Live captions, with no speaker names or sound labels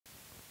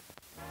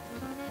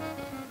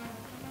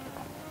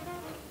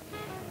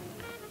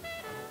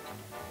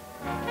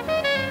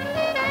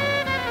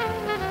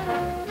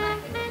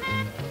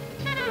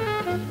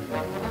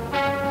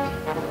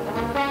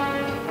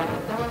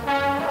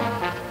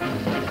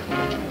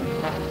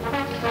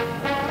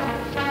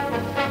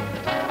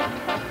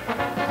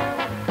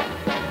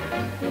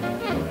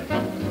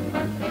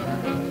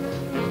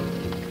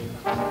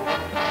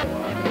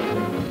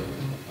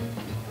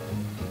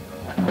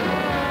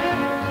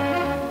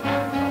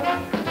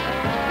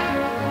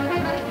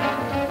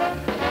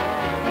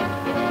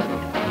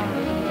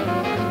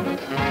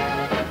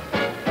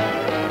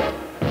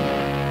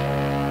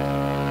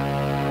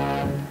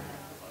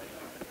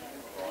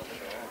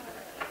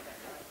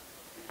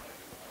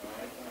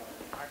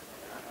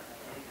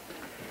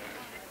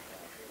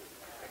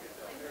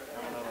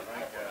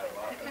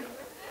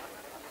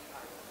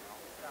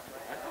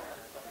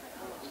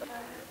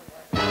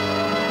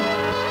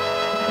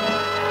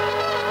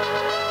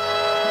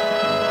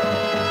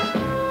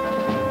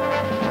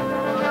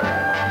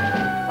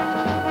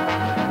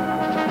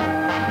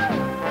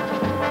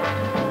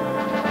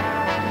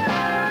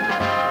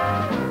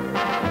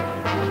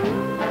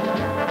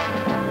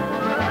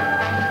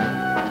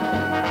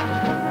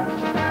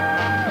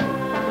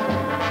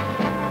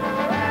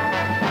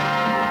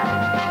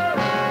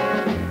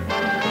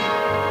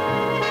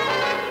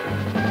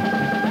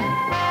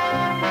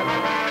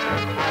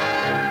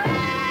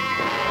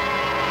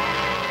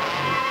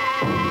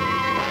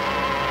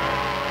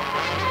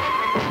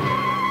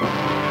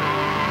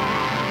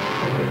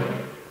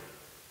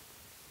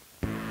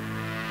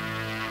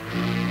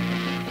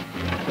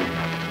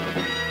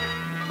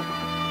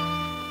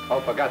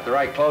I got the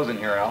right clothes in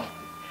here, Al.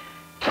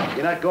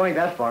 You're not going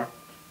that far.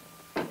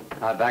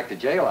 Not back to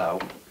jail, Al.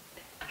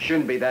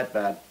 Shouldn't be that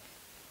bad.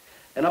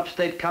 In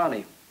upstate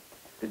county,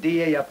 the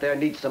DA up there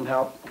needs some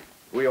help.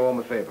 We owe him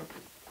a favor.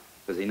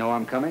 Does he know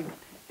I'm coming?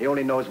 He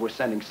only knows we're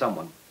sending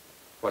someone.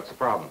 What's the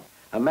problem?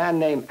 A man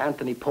named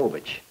Anthony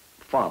Povich,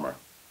 farmer.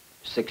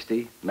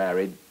 60,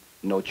 married,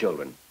 no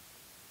children.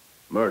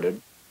 Murdered,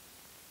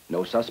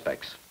 no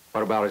suspects.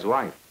 What about his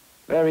wife?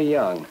 Very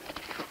young,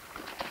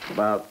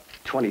 about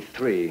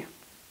 23.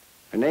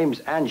 Her name's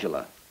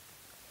Angela.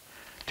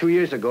 2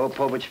 years ago,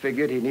 Povich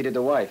figured he needed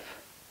a wife,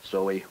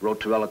 so he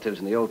wrote to relatives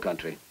in the old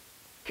country.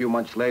 A few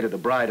months later, the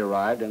bride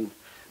arrived, and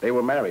they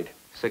were married.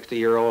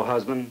 60-year-old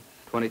husband,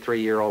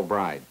 23-year-old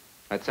bride.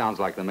 That sounds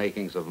like the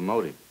makings of a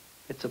motive.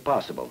 It's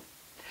impossible.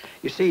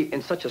 You see,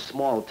 in such a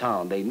small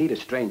town, they need a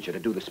stranger to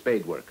do the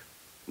spade work.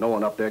 No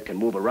one up there can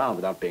move around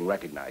without being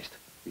recognized.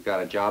 You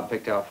got a job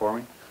picked out for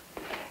me?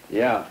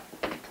 Yeah.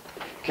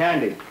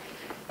 Candy.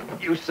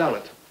 You sell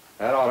it.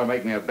 That ought to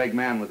make me a big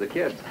man with the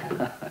kids.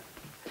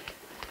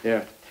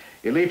 Here.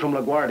 You leave from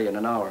LaGuardia in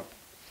an hour.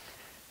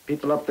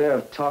 People up there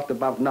have talked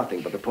about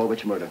nothing but the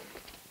Povich murder.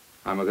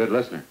 I'm a good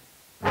listener.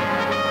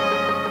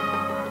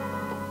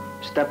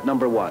 Step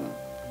number 1.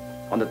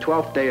 On the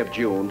 12th day of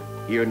June,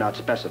 year not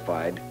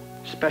specified,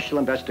 Special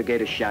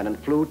Investigator Shannon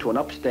flew to an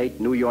upstate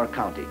New York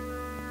county.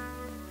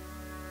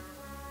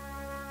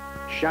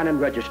 Shannon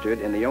registered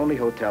in the only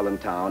hotel in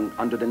town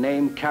under the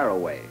name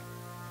Caraway,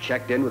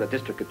 checked in with a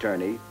district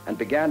attorney, and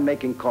began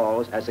making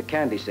calls as a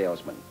candy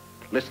salesman,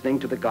 listening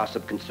to the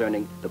gossip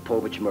concerning the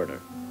Povich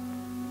murder.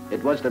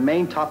 It was the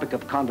main topic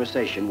of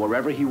conversation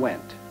wherever he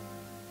went.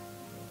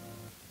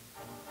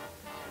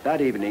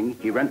 That evening,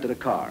 he rented a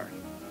car,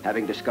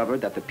 having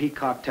discovered that the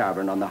Peacock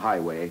Tavern on the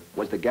highway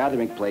was the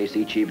gathering place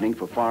each evening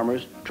for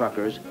farmers,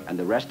 truckers, and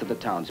the rest of the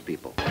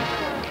townspeople.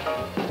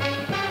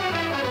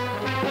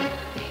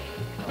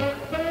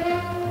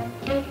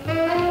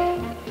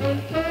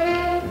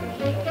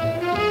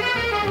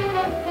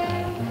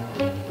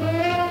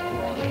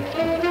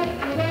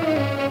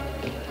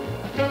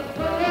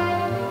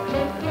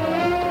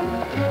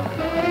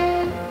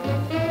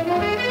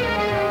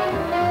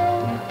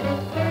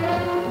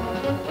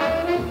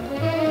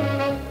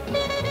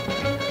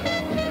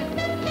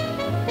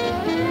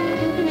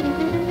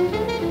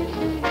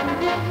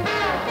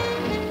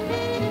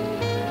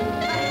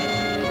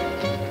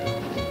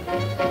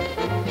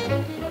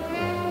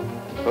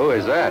 Who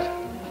is that?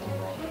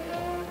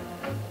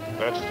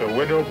 That's the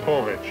widow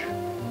Povich.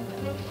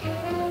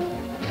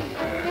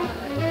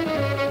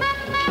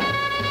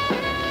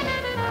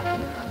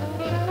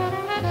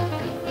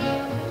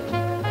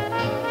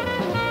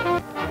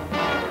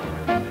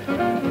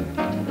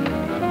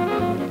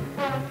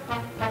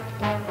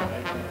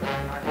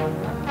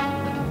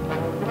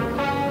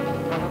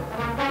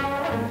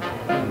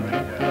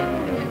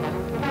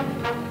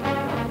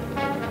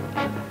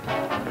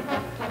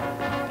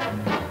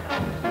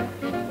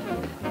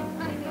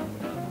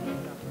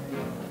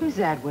 Who's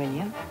that,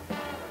 William?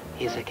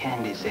 He's a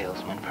candy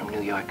salesman from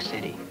New York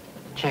City.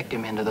 Checked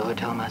him into the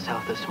hotel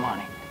myself this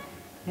morning.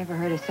 Never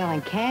heard of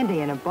selling candy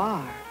in a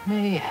bar.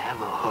 May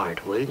have a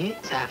heart, will you?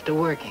 It's after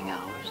working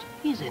hours.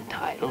 He's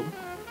entitled.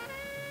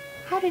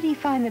 How did he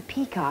find the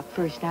Peacock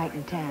first night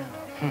in town?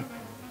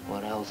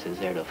 What else is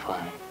there to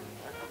find?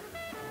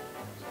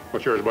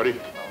 What's yours, buddy?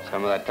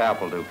 Some of that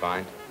tap will do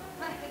fine.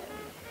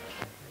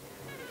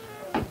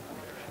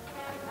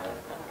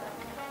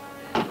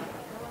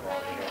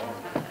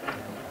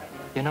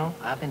 You know,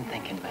 I've been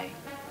thinking, May.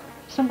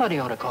 Somebody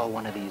ought to call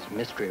one of these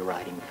mystery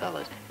writing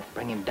fellas.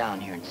 Bring him down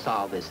here and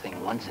solve this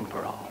thing once and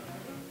for all.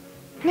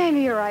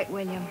 Maybe you're right,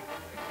 William.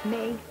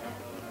 Me?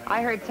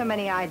 I heard so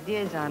many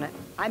ideas on it.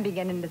 I'm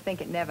beginning to think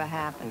it never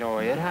happened. No,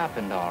 it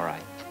happened all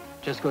right.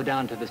 Just go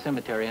down to the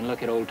cemetery and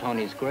look at old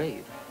Tony's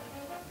grave.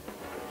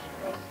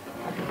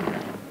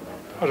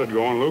 How's it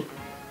going, Luke?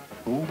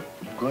 Oh,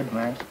 good,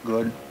 Max,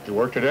 good. You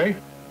work today?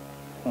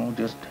 Oh,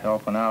 just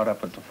helping out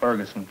up at the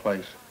Ferguson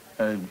place.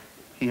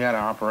 He had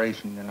an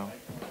operation, you know.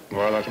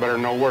 Well, that's better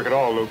than no work at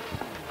all, Luke.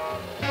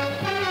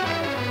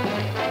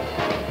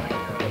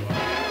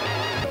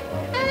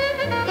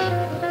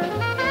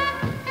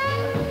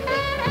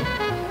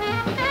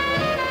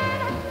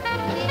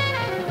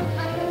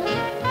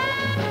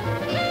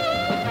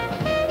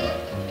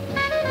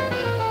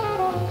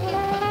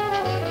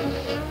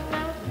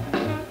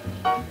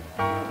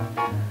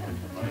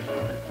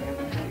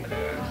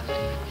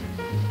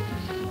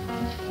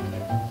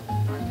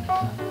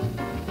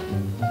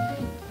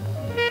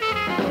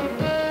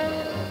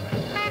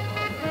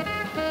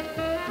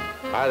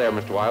 Hi there,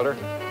 Mr. Wilder.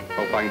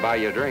 Hope I can buy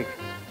you a drink.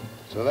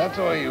 So that's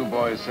why you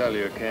boys sell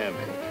your candy.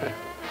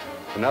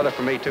 Another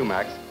for me, too,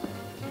 Max.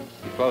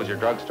 You close your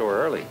drugstore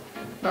early.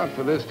 Not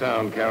for this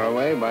town,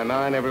 Caraway. By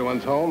 9,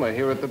 everyone's home or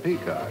here at the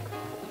Peacock.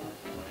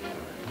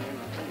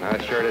 I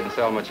sure didn't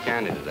sell much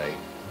candy today.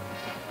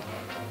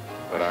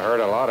 But I heard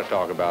a lot of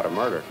talk about a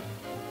murder.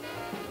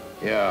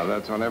 Yeah,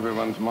 that's on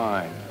everyone's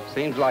mind.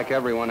 Seems like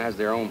everyone has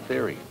their own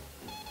theory.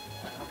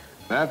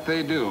 That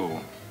they do.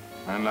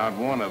 And not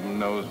one of them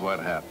knows what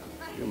happened.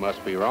 You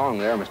must be wrong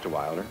there, Mr.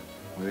 Wilder.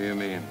 What do you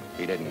mean?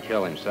 He didn't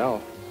kill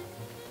himself.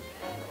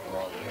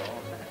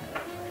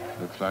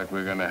 Looks like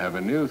we're gonna have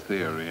a new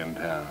theory in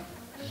town.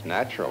 It's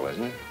natural,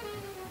 isn't it?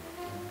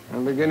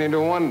 I'm beginning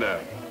to wonder.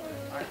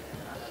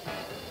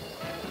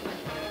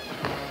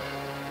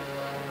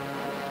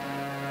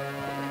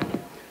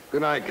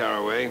 Good night,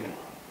 Caraway.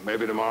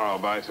 Maybe tomorrow I'll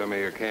buy some of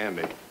your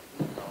candy.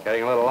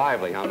 Getting a little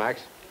lively, huh,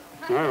 Max?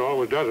 Well, it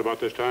always does about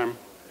this time.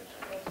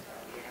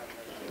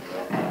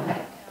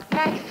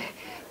 Max,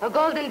 a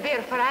golden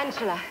beer for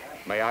Angela.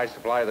 May I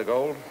supply the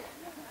gold?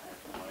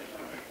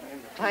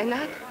 Why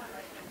not?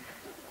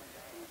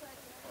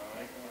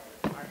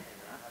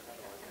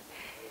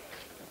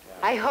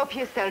 I hope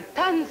you sell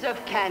tons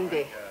of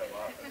candy.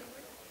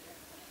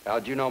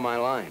 How'd you know my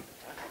line?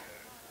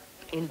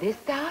 In this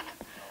town,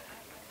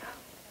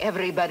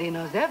 everybody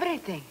knows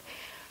everything.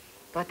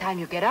 What time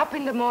you get up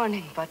in the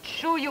morning, what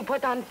shoe you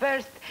put on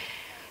first,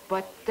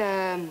 what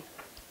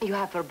you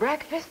have for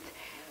breakfast,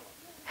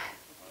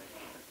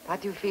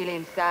 what you feel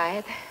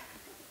inside.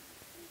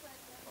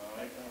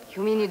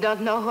 You mean you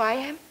don't know who I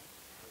am?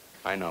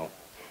 I know.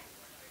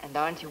 And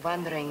aren't you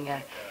wondering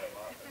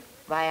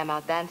why I'm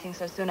out dancing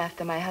so soon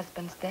after my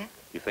husband's death?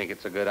 You think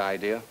it's a good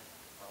idea?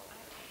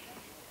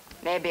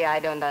 Maybe I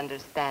don't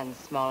understand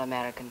small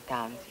American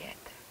towns yet.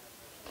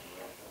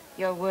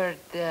 Your word,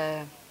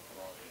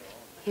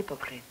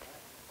 hypocrite.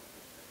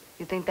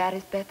 You think that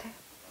is better?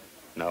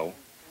 No.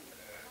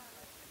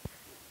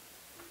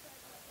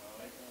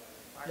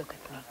 Look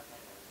at me.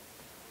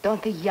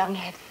 Don't the young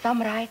have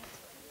some rights?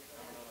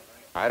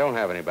 I don't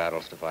have any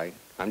battles to fight.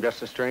 I'm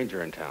just a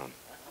stranger in town.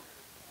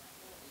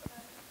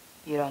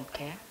 You don't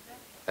care?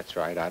 That's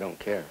right, I don't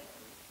care.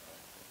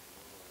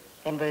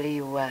 Then will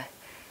you,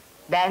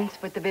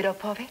 dance with the widow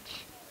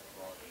Povich?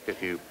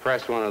 If you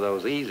press one of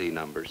those easy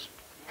numbers.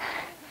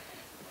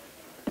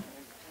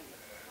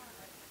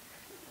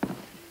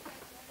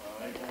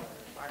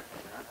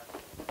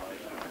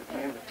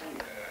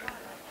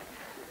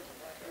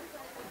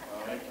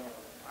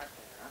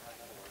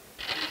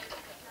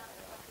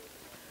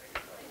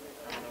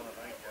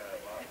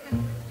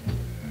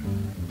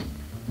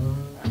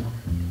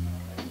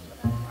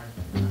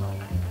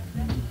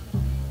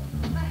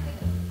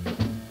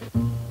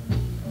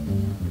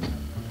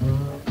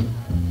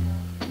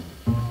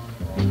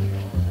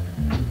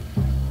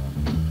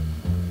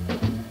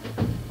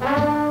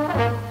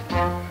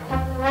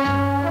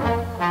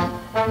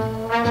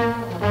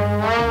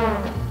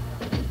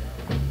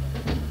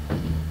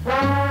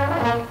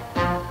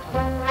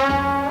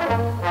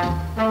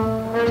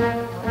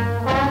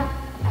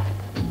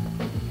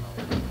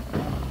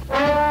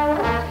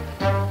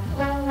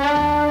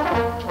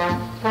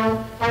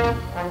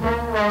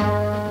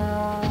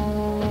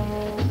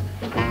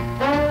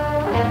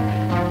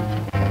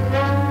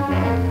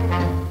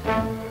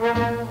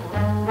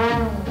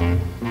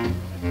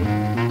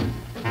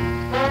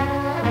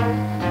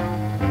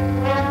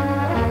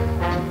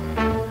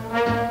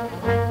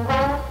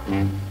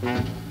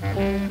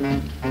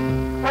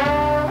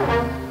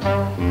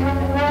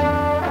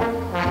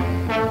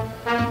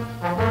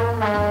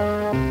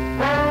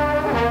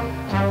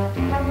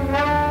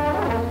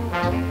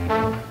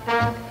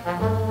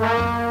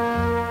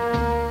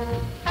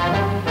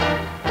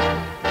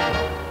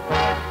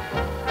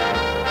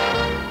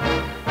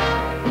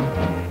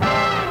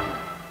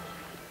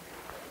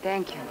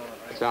 Thank you.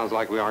 Sounds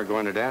like we aren't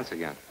going to dance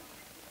again.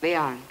 We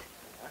aren't.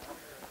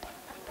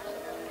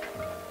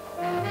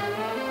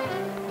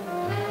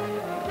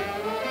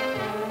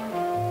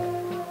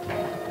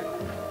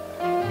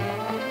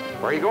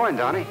 Where are you going,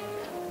 Donnie?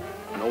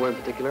 Nowhere in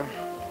particular.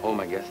 Home,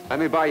 I guess. Let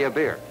me buy you a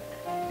beer.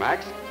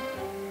 Max,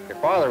 your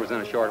father was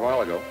in a short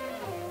while ago.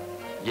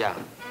 Yeah.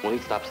 Well, he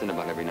stops in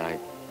about every night.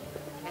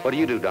 What do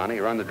you do, Donnie?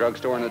 You run the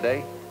drugstore in the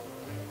day?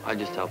 I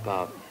just help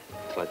out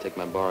till I take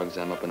my bar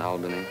exam up in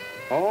Albany.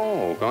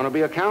 Oh, gonna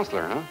be a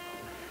counselor, huh?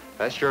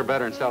 That's sure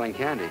better than selling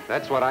candy.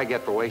 That's what I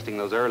get for wasting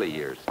those early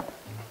years.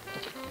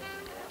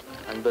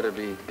 I'd better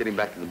be getting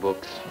back to the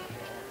books.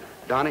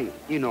 Donnie,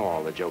 you know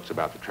all the jokes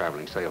about the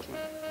traveling salesman.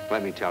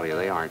 Let me tell you,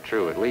 they aren't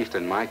true, at least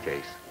in my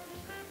case.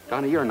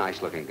 Donnie, you're a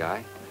nice-looking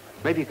guy.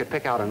 Maybe you could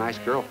pick out a nice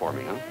girl for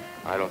me, huh?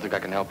 I don't think I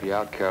can help you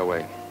out,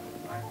 Caraway.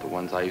 The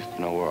ones I used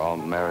to know were all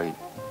married,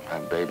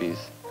 have babies.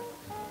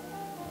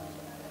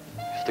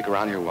 Stick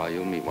around here a while,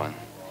 you'll meet one.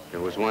 There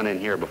was one in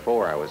here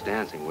before I was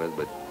dancing with,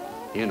 but,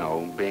 you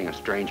know, being a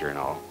stranger and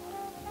all.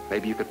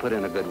 Maybe you could put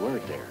in a good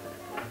word there.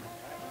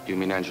 You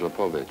mean Angela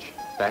Povich?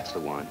 That's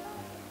the one.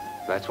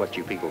 If that's what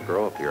you people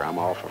grow up here, I'm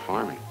all for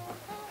farming.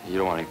 You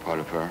don't want any part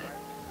of her.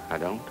 I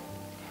don't?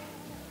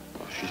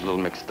 Well, she's a little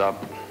mixed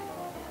up.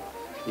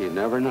 You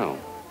never know.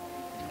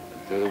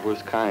 They're the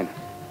worst kind.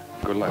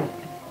 Good luck.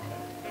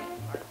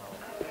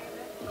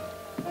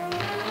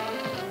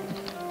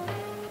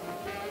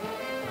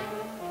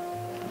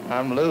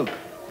 I'm Luke.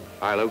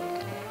 Hi, Luke.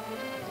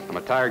 I'm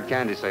a tired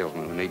candy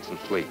salesman who needs some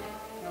sleep.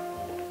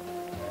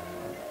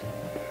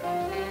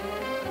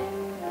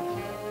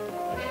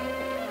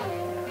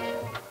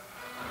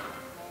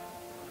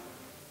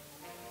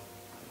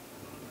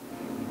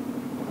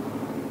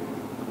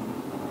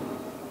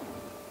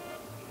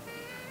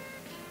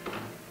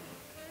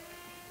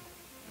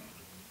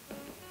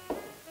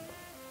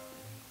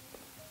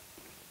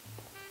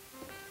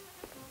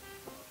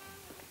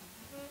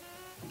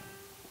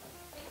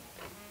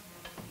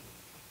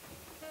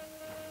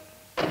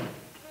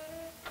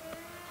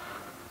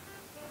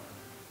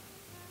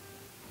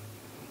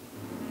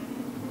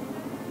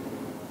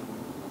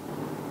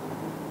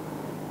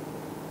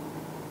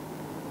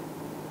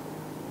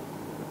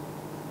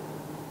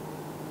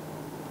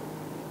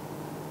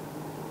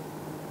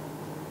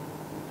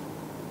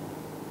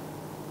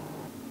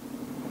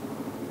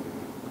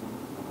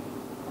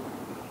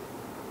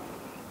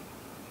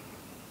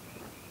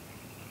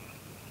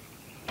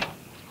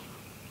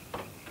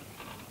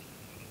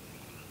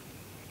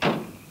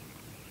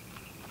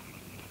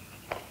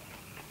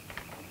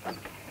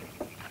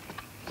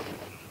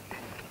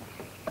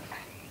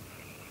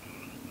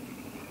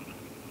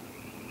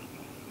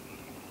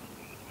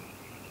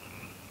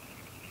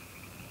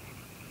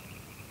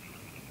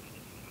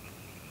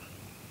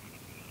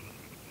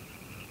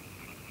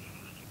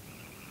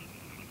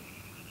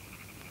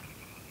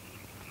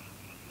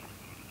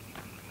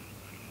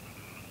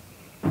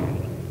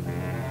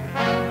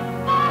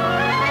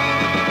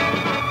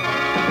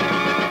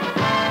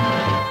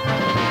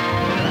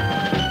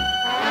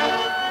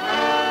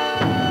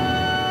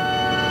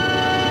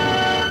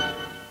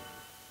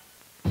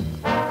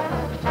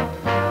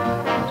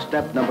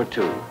 step number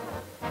 2.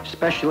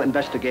 Special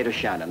Investigator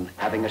Shannon,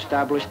 having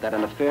established that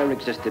an affair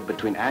existed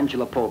between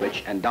Angela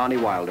Povich and Donnie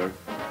Wilder,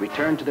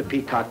 returned to the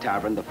Peacock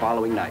Tavern the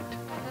following night.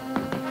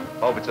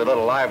 Hope it's a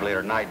little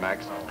livelier tonight,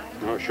 Max.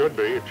 No, it should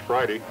be. It's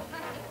Friday.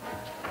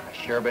 I've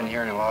sure been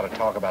hearing a lot of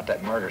talk about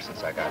that murder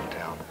since I got in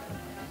town.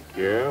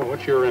 Yeah,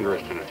 what's your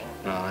interest in it?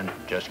 No, I'm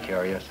just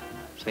curious.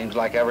 Seems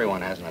like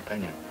everyone has an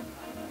opinion.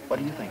 What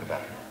do you think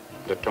about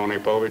it? That Tony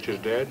Povich is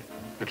dead?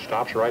 It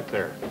stops right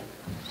there.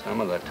 Some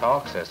of the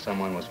talk says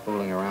someone was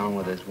fooling around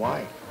with his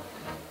wife.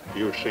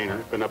 You've seen her,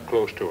 been up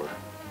close to her.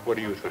 What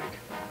do you think?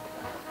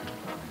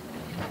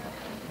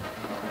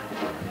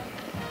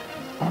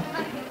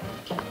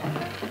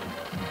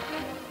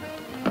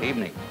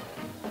 Evening.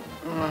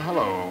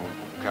 Hello,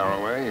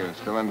 Caraway. You're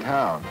still in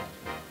town.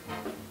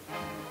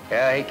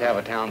 Yeah, I hate to have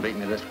a town beat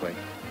me this quick.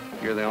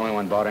 You're the only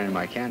one bought any of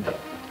my candy.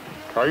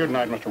 How are you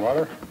tonight, Mr.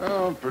 Wilder?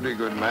 Oh, pretty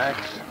good, Max.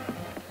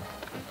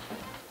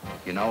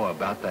 You know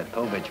about that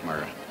Povich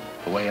murder,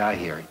 the way I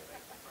hear it,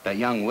 that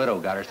young widow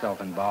got herself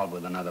involved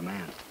with another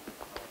man.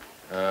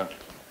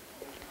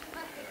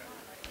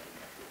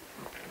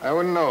 I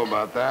wouldn't know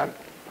about that.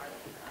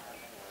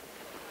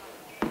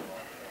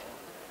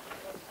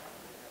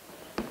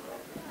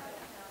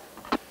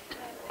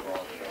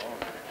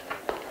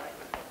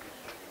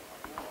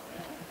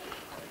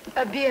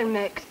 A beer,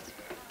 Max.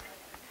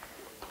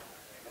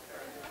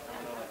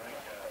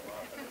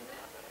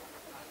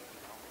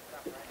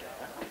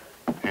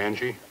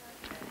 Angie,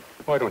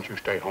 why don't you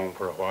stay home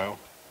for a while?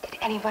 Did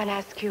anyone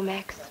ask you,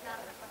 Max?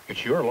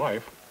 It's your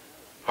life.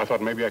 I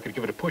thought maybe I could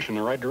give it a push in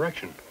the right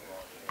direction.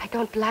 I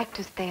don't like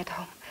to stay at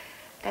home.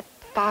 That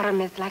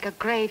farm is like a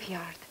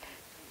graveyard.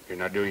 You're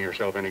not doing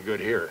yourself any good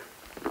here.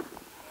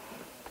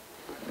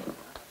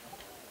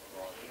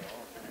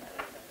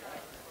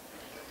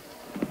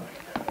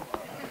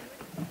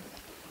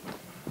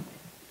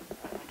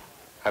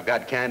 I've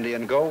got candy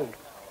and gold.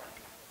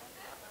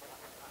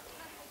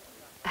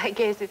 I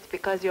guess it's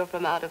because you're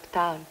from out of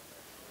town.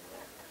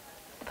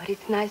 But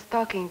it's nice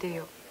talking to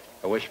you.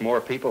 I wish more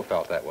people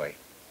felt that way.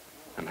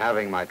 I'm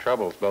having my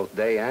troubles both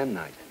day and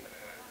night.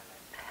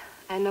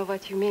 I know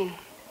what you mean.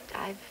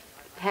 I've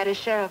had a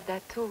share of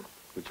that, too.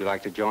 Would you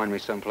like to join me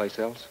someplace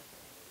else?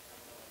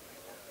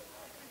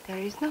 There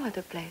is no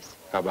other place.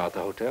 How about the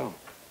hotel?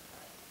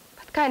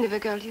 What kind of a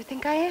girl do you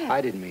think I am?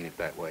 I didn't mean it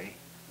that way.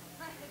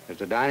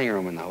 There's a dining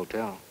room in the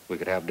hotel. We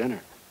could have dinner.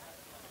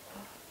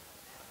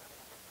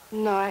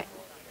 No,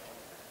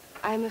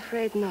 I'm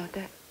afraid not.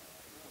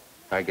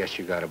 I guess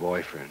you got a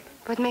boyfriend.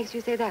 What makes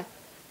you say that?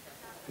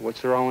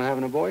 What's wrong with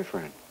having a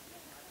boyfriend?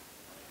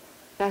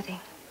 Nothing.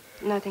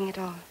 Nothing at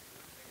all.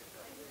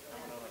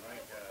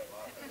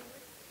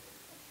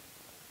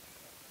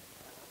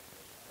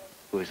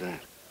 Who is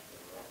that?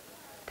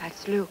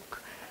 That's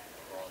Luke.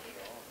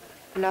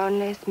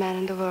 Loneliest man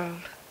in the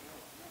world.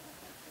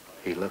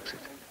 He looks it.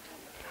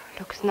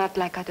 Looks not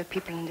like other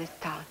people in this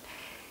town.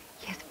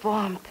 He has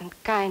warmth and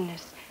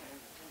kindness.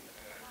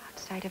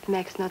 Outside of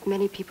Max, not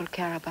many people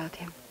care about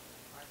him.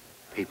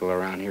 People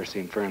around here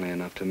seem friendly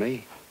enough to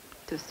me.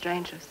 To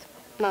strangers,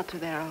 not to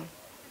their own.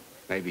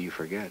 Maybe you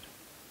forget.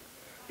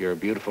 You're a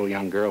beautiful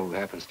young girl who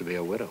happens to be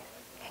a widow.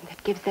 And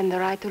that gives them the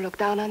right to look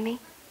down on me?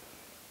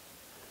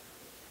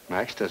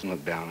 Max doesn't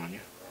look down on you.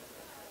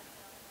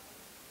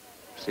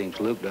 Seems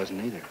Luke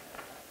doesn't either.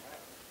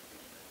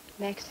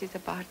 Max is a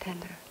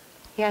bartender.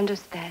 He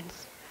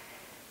understands.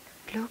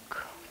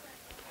 Luke?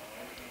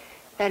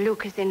 Well,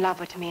 Luke is in love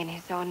with me in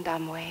his own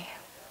dumb way.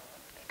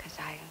 Because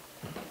I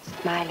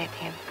smile at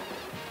him.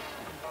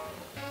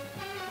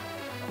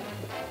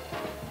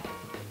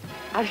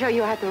 I'll show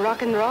you how to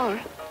rock and roll.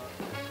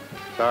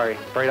 Sorry,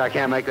 afraid I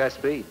can't make that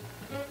speed.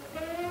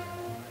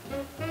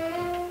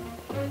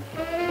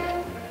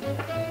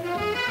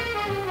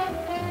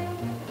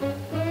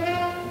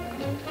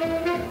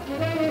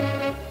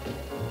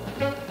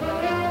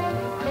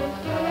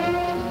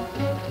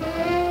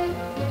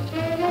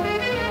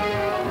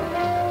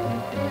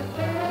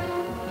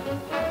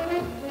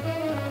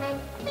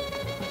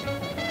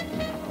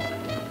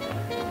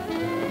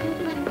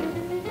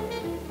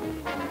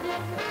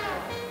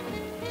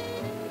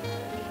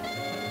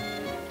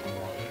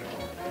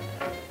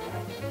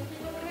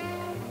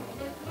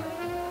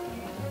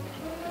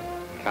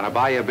 Can I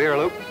buy you a beer,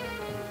 Luke?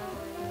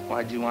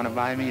 Why'd you want to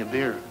buy me a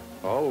beer?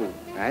 Oh,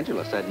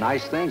 Angela said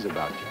nice things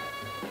about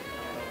you.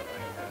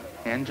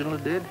 Angela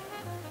did?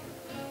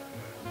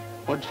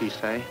 What'd she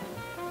say?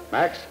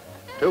 Max,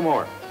 2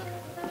 more.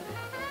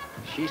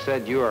 She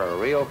said you are a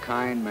real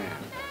kind man.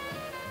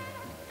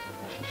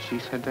 She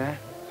said that?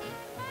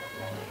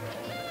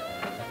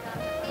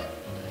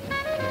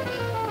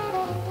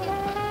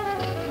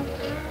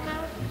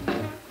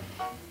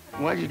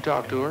 Why'd you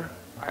talk to her?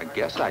 I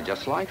guess I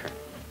just like her.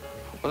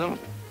 Well, then,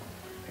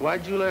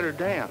 why'd you let her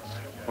dance?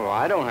 Well,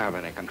 I don't have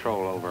any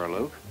control over her,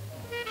 Luke.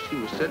 She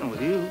was sitting with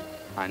you.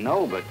 I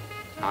know, but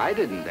I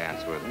didn't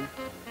dance with her.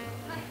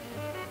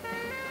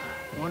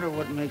 Wonder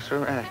what makes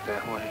her act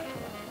that way.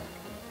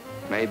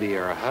 Maybe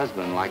her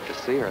husband liked to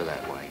see her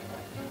that way.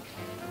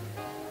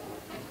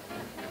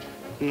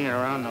 He ain't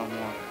around no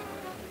more.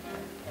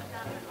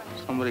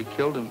 Somebody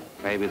killed him.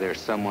 Maybe there's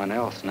someone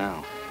else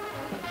now.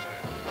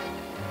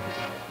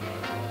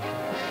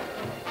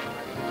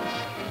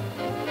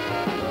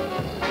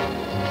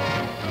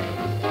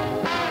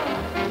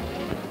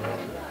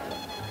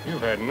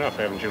 You've had enough,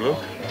 haven't you, Luke?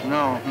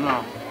 No,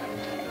 no.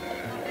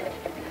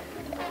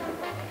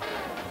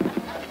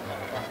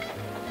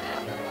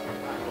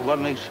 What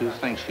makes you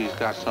think she's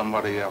got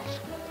somebody else?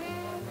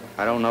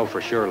 I don't know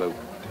for sure, Luke.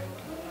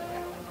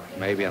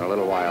 Maybe in a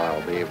little while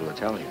I'll be able to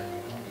tell you.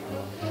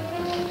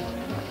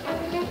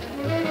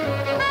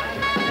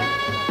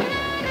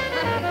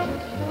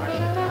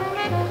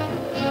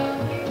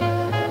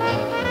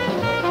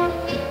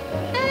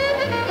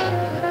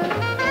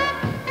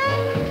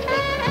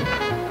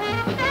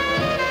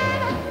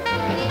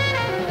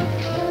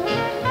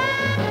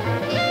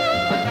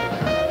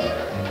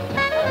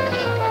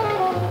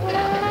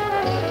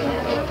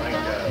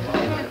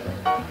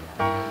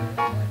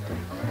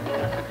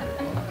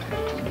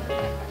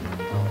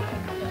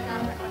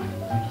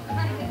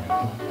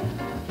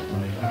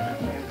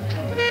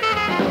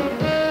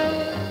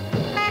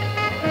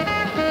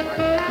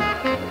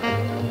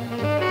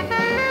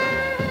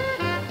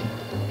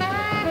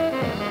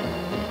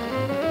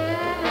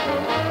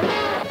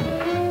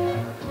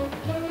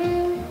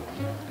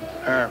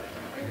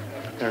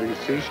 There, you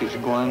see, she's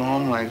going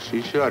home like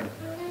she should.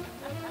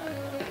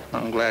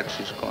 I'm glad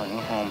she's going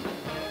home.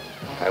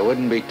 I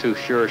wouldn't be too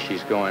sure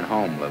she's going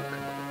home, Luke.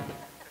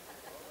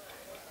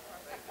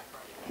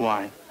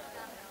 Why?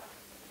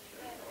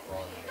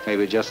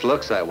 Maybe it just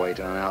looks that way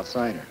to an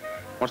outsider.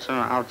 What's an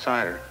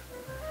outsider?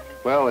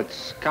 Well,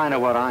 it's kind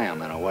of what I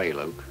am in a way,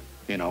 Luke.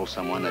 You know,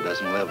 someone that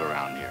doesn't live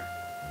around here.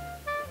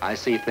 I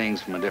see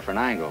things from a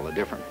different angle, a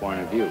different point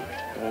of view.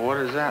 Well, what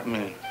does that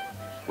mean?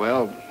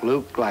 Well,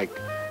 Luke, like,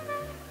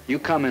 you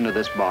come into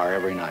this bar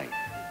every night.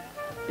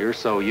 You're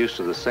so used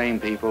to the same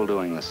people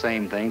doing the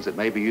same things that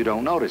maybe you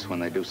don't notice when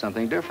they do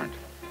something different.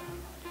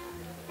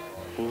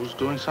 Who's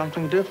doing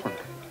something different?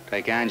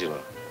 Take Angela,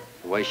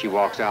 the way she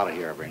walks out of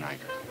here every night.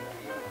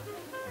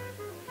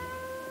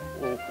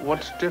 Well,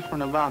 what's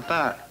different about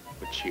that?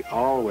 But she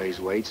always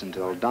waits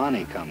until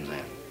Donnie comes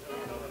in.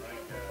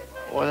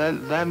 Well,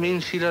 that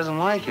means she doesn't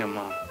like him,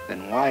 huh?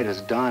 Then why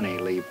does Donnie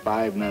leave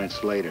 5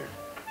 minutes later?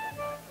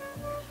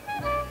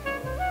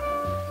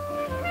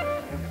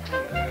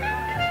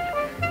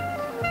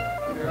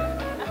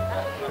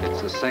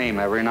 It's the same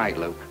every night,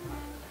 Luke.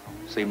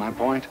 See my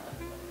point?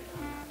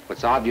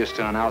 What's obvious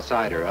to an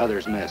outsider,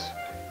 others miss.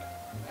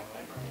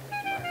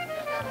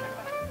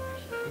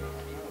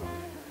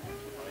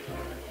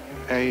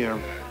 Hey,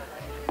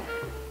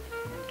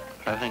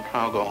 I think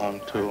I'll go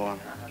home, too.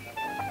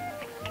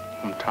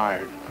 I'm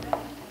tired.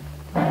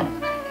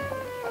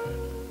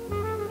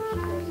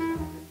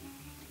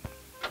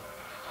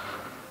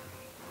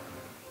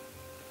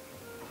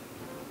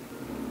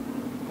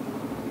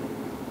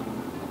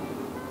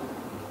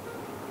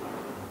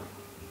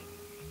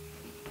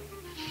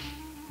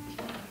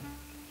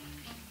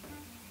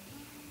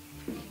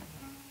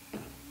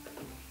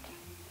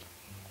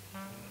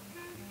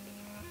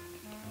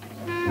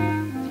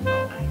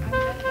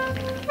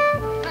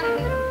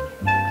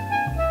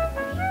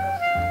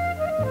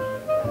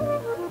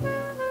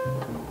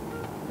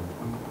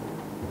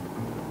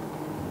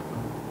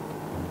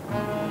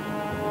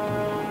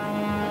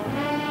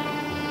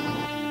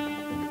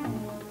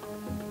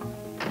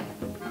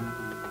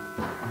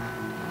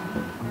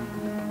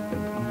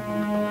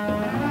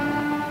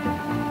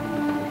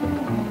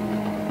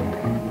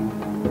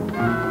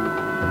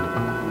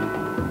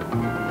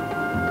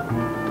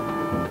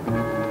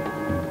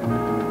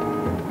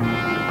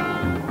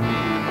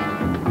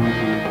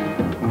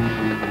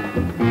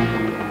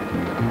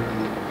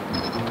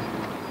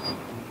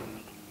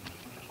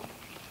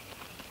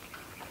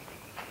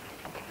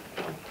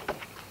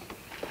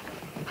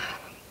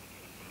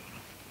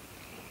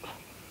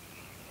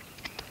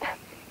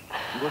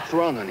 What's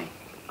wrong, honey?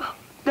 Oh,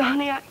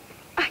 Donnie, I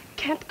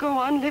can't go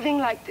on living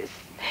like this.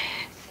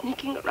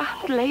 Sneaking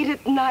around late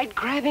at night,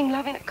 grabbing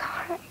love in a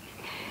car.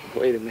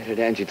 Wait a minute,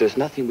 Angie. There's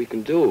nothing we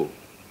can do.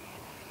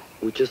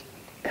 We just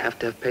have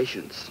to have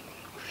patience.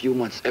 A few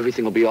months,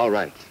 everything will be all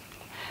right.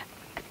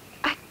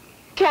 I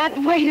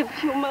can't wait a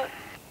few months.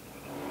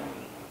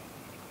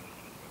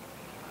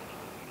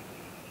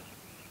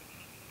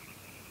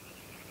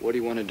 What do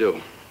you want to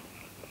do?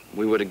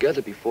 We were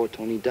together before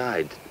Tony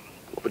died.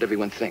 What would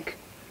everyone think?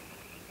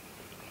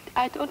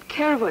 I don't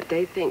care what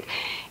they think.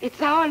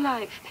 It's our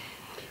life.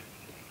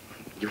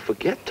 You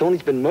forget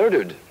Tony's been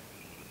murdered.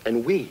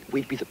 And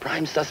we'd be the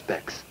prime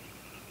suspects.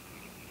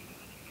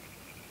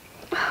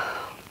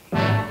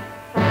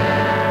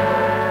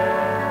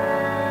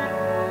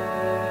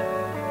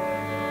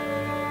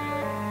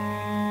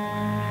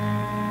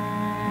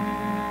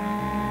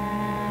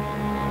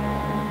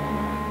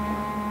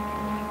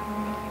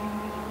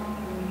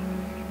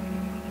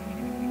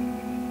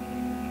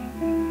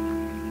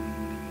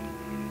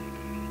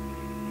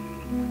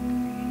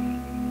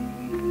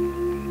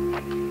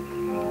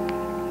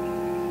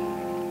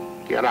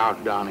 Get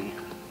out, Donnie.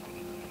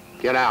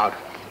 Get out.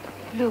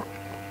 Luke,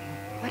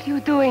 what are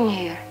you doing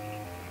here?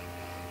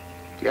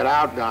 Get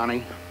out,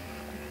 Donnie.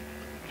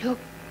 Look,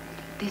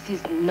 this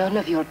is none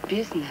of your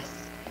business.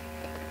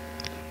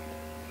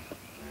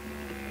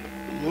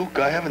 Luke,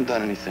 I haven't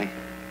done anything.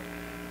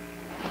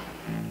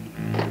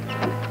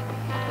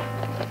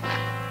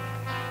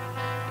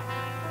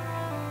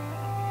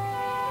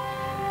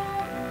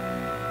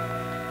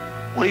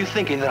 What are you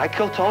thinking, that I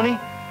killed Tony?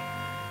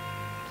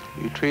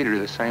 You treat her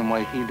the same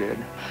way he did.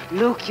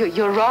 Luke,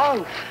 you're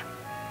wrong.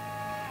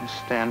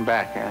 Just stand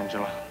back,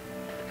 Angela.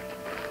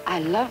 I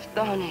love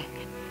Tony.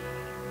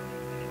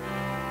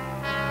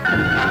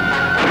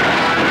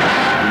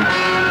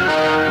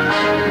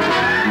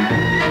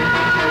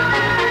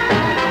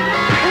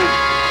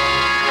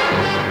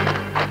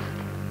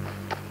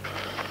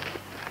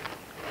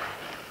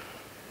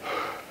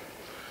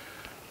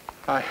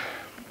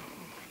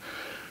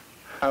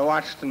 I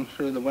watched him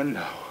through the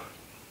window,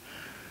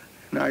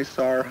 and I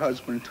saw her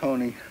husband,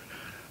 Tony,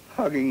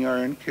 hugging her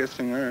and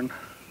kissing her, and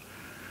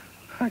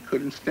I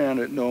couldn't stand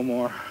it no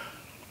more.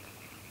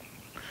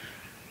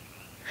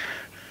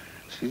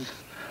 She's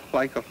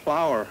like a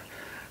flower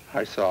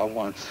I saw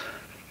once,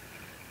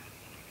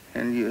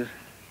 and you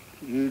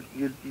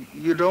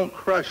don't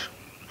crush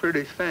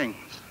pretty things.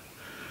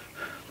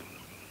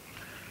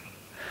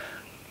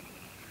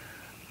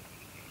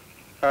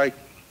 I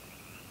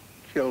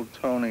killed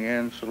Tony,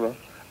 Angela.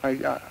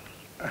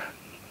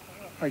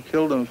 I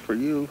killed him for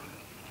you.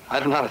 I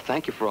don't know how to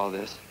thank you for all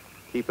this.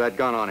 Keep that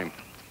gun on him.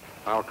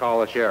 I'll call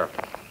the sheriff.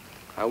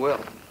 I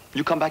will.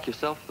 You come back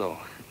yourself, though.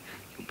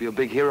 You'll be a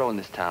big hero in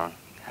this town.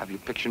 Have your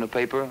picture in the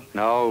paper?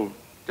 No,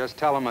 just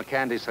tell him a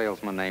candy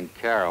salesman named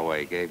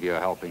Caraway gave you a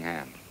helping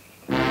hand.